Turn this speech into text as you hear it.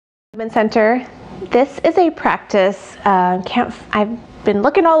movement center. This is a practice. I've been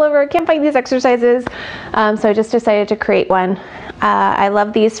looking all over, can't find these exercises, so I just decided to create one. I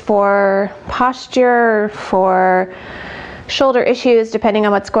love these for posture, for shoulder issues, depending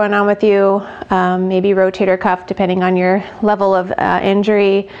on what's going on with you, maybe rotator cuff, depending on your level of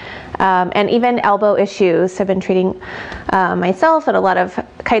injury, and even elbow issues. I've been treating myself and a lot of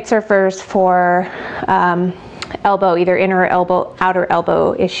kite surfers for elbow, either inner elbow, outer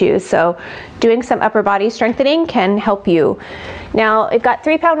elbow issues. So doing some upper body strengthening can help you. Now, I've got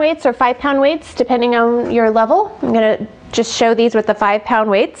 3-pound weights or 5-pound weights, depending on your level. I'm gonna just show these with the 5-pound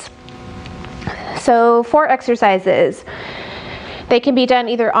weights. So 4 exercises. They can be done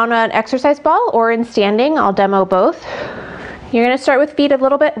either on an exercise ball or in standing. I'll demo both. You're gonna start with feet a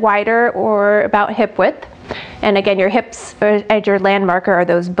little bit wider or about hip width. And again, your hips as your landmarker are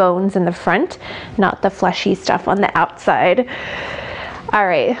those bones in the front, not the fleshy stuff on the outside. All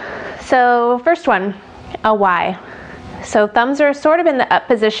right, so first one, a Y. So thumbs are sort of in the up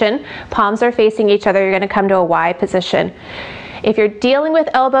position, palms are facing each other. You're gonna come to a Y position. If you're dealing with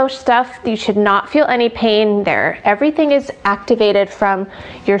elbow stuff, you should not feel any pain there. Everything is activated from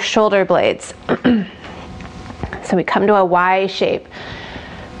your shoulder blades. So we come to a Y shape.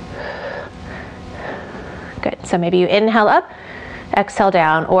 Good, so maybe you inhale up, exhale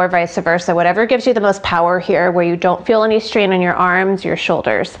down, or vice versa, whatever gives you the most power here, where you don't feel any strain on your arms, your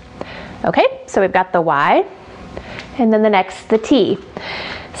shoulders. Okay, so we've got the Y, and then the next, the T.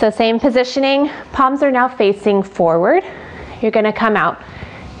 So same positioning, palms are now facing forward. You're gonna come out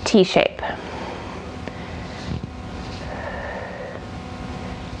T shape.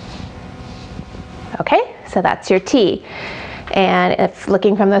 Okay, so that's your T. And if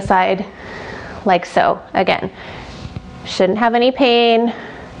looking from the side, like so. Again, shouldn't have any pain,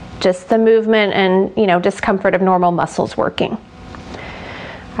 just the movement and discomfort of normal muscles working.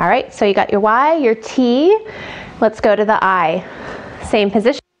 All right, so you got your Y, your T. Let's go to the I. Same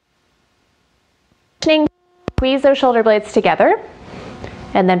position. Squeeze those shoulder blades together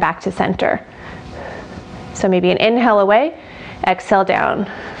and then back to center. So maybe an inhale away, exhale down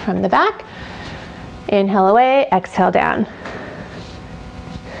from the back. Inhale away, exhale down.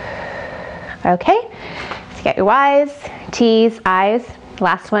 Okay, so you got your Y's, T's, I's,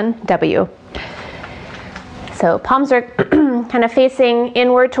 last one, W. So palms are kind of facing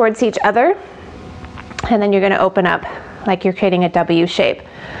inward towards each other, and then you're gonna open up like you're creating a W shape.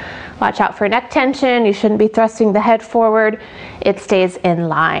 Watch out for neck tension. You shouldn't be thrusting the head forward. It stays in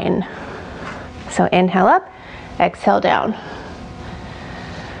line. So inhale up, exhale down.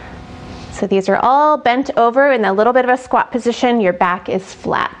 So these are all bent over in a little bit of a squat position. Your back is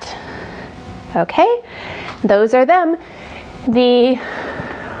flat. Okay, those are them. The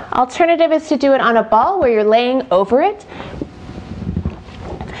alternative is to do it on a ball where you're laying over it.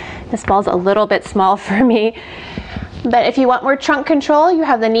 This ball's a little bit small for me, but if you want more trunk control, you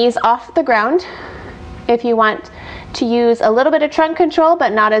have the knees off the ground. If you want to use a little bit of trunk control,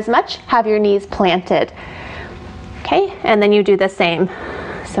 but not as much, have your knees planted. Okay, and then you do the same.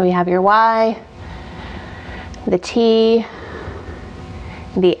 So we have your Y, the T,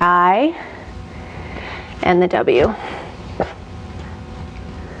 the I, and the W.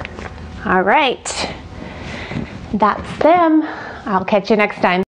 All right, that's them. I'll catch you next time.